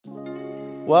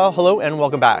Well, hello and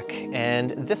welcome back.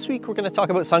 And this week we're going to talk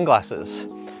about sunglasses.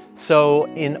 So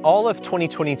in all of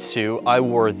 2022, I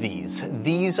wore these.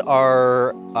 These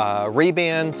are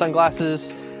Ray-Ban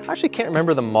sunglasses. I actually can't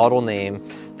remember the model name.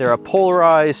 They're a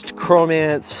polarized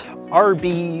Chromance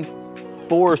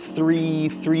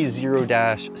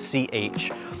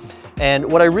RB4330-CH.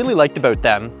 And what I really liked about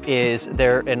them is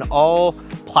they're an all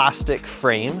plastic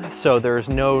frame, so there's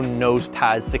no nose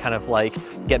pads to kind of like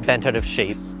get bent out of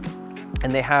shape.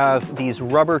 And they have these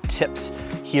rubber tips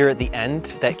here at the end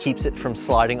that keeps it from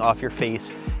sliding off your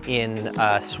face in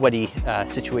sweaty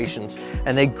situations.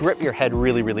 And they grip your head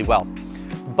really, really well.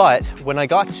 But when I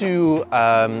got to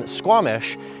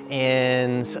Squamish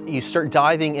and you start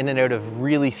diving in and out of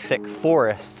really thick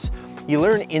forests, you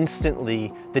learn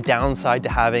instantly the downside to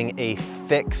having a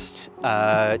fixed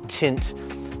tint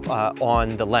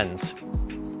on the lens.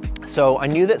 So I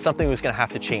knew that something was going to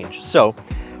have to change. So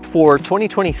for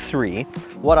 2023,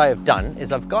 what I have done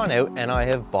is I've gone out and I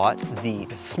have bought the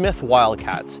Smith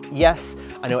Wildcats. Yes,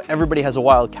 I know everybody has a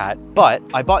Wildcat, but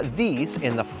I bought these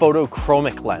in the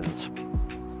photochromic lens.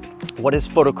 What is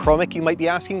photochromic, you might be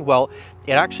asking? Well,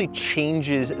 it actually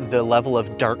changes the level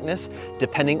of darkness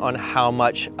depending on how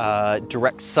much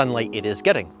direct sunlight it is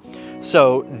getting.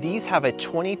 So these have a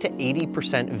 20 to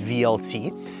 80%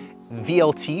 VLT.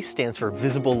 VLT stands for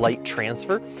visible light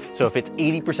transfer. So if it's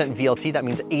 80% VLT, that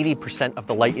means 80% of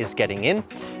the light is getting in.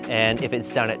 And if it's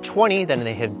down at 20, then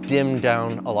they have dimmed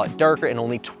down a lot darker and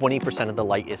only 20% of the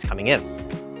light is coming in.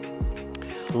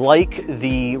 Like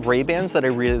the Ray-Bans that I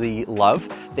really love,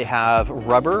 they have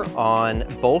rubber on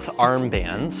both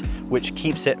armbands, which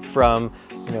keeps it from,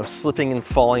 slipping and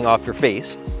falling off your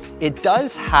face. It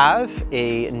does have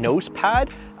a nose pad,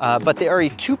 but they are a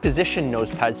two-position nose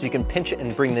pad, so you can pinch it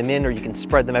and bring them in, or you can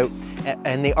spread them out,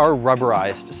 and they are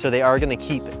rubberized, so they are going to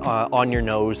keep on your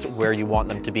nose where you want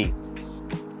them to be.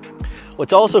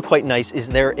 What's also quite nice is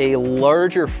they're a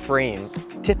larger frame.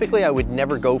 Typically, I would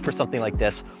never go for something like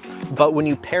this, but when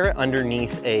you pair it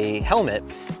underneath a helmet,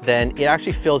 then it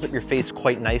actually fills up your face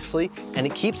quite nicely, and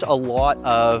it keeps a lot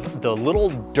of the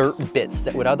little dirt bits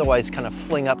that would otherwise kind of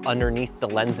fling up underneath the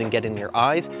lens and get in your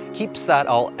eyes, keeps that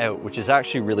all out, which is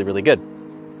actually really, really good.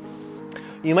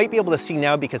 You might be able to see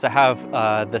now because I have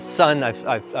the sun,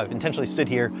 I've intentionally stood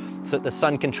here so that the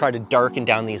sun can try to darken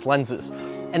down these lenses.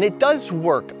 And it does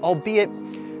work, albeit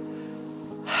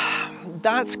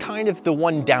that's kind of the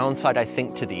one downside I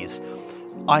think to these.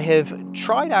 I have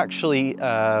tried actually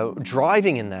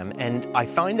driving in them, and I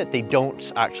find that they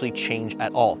don't actually change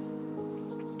at all.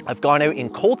 I've gone out in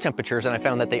cold temperatures and I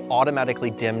found that they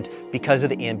automatically dimmed because of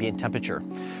the ambient temperature.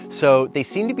 So they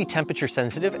seem to be temperature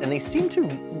sensitive, and they seem to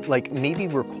like maybe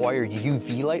require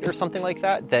UV light or something like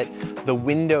that, that the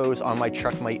windows on my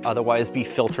truck might otherwise be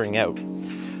filtering out.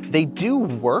 They do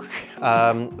work,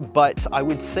 but I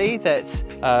would say that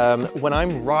when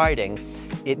I'm riding,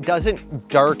 it doesn't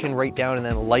darken right down and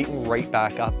then lighten right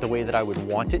back up the way that I would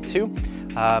want it to.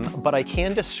 But I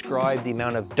can describe the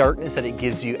amount of darkness that it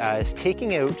gives you as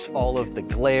taking out all of the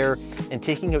glare and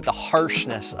taking out the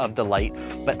harshness of the light,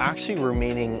 but actually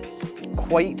remaining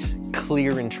quite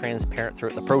clear and transparent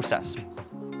throughout the process.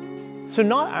 So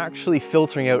not actually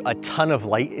filtering out a ton of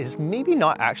light is maybe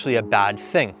not actually a bad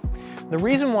thing. The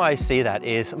reason why I say that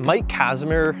is Mike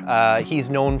Casimir, he's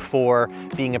known for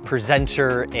being a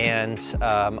presenter and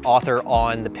author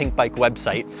on the Pink Bike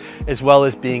website, as well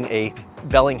as being a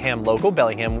Bellingham local,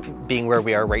 Bellingham being where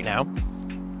we are right now.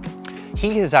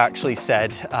 He has actually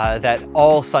said that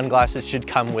all sunglasses should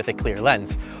come with a clear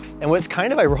lens. And what's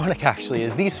kind of ironic actually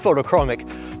is these photochromic,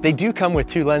 they do come with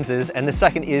two lenses, and the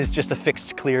second is just a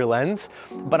fixed clear lens,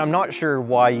 but I'm not sure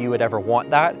why you would ever want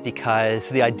that,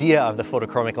 because the idea of the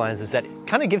photochromic lens is that it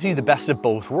kind of gives you the best of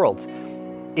both worlds.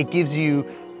 It gives you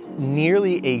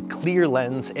nearly a clear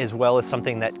lens as well as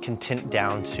something that can tint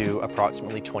down to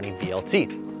approximately 20 VLT.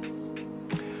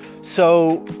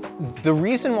 So the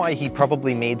reason why he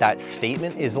probably made that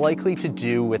statement is likely to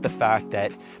do with the fact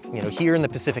that, here in the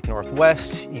Pacific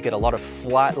Northwest, you get a lot of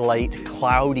flat light,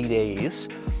 cloudy days,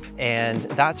 and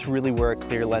that's really where a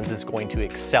clear lens is going to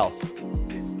excel.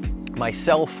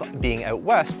 Myself being out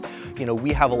west,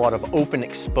 we have a lot of open,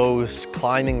 exposed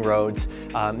climbing roads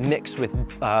mixed with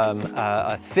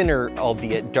a thinner,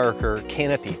 albeit darker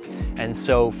canopy. And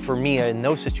so for me, in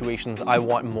those situations, I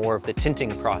want more of the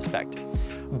tinting prospect.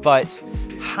 But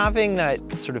having that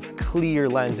sort of clear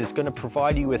lens is going to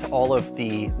provide you with all of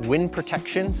the wind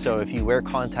protection. So if you wear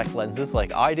contact lenses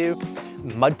like I do,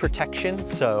 mud protection.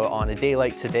 So on a day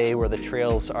like today where the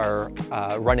trails are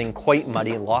running quite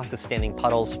muddy, lots of standing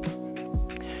puddles,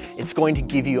 It's going to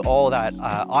give you all that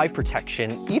eye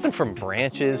protection, even from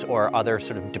branches or other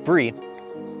sort of debris.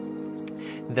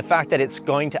 The fact that it's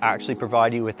going to actually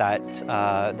provide you with that,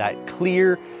 that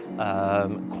clear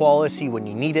quality when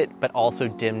you need it, but also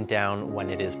dim down when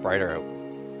it is brighter out.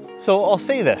 So I'll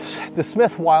say this, the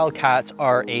Smith Wildcats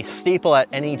are a staple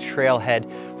at any trailhead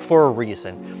for a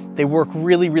reason. They work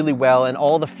really, really well, and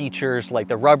all the features like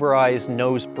the rubberized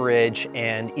nose bridge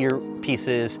and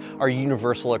earpieces are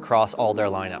universal across all their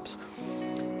lineups.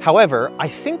 However, I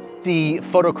think the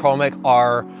Photochromic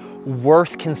are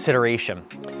worth consideration.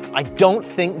 I don't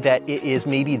think that it is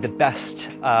maybe the best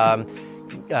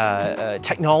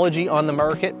technology on the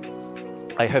market.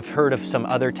 I have heard of some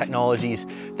other technologies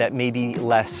that may be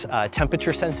less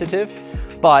temperature sensitive,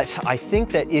 but I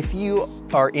think that if you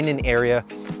are in an area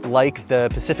like the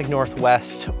Pacific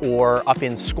Northwest or up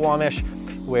in Squamish,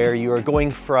 where you are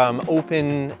going from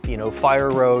open, fire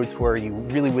roads where you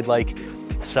really would like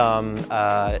some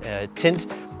tint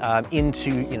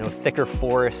into, thicker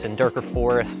forests and darker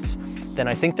forests, then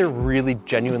I think they're really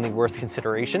genuinely worth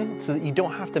consideration so that you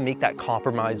don't have to make that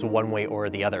compromise one way or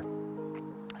the other.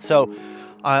 So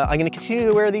I'm going to continue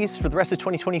to wear these for the rest of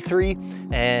 2023,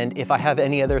 and if I have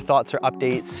any other thoughts or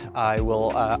updates, I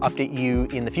will update you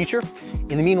in the future.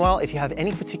 In the meanwhile, if you have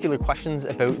any particular questions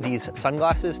about these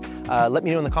sunglasses, let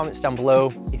me know in the comments down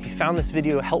below. If you found this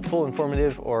video helpful,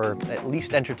 informative, or at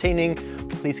least entertaining,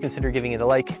 please consider giving it a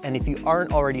like. And if you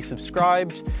aren't already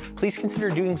subscribed, please consider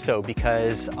doing so,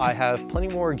 because I have plenty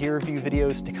more gear review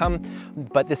videos to come.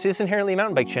 But this is inherently a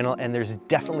mountain bike channel, and there's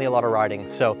definitely a lot of riding.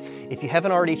 So if you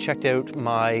haven't already checked out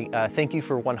my thank you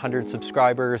for 100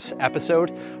 subscribers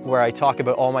episode, where I talk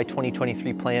about all my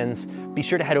 2023 plans, be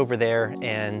sure to head over there,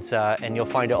 and you'll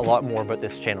find out a lot more about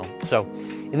this channel. So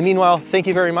in the meanwhile, thank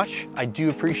you very much. I do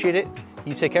appreciate it.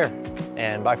 You take care,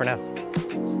 and bye for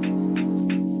now.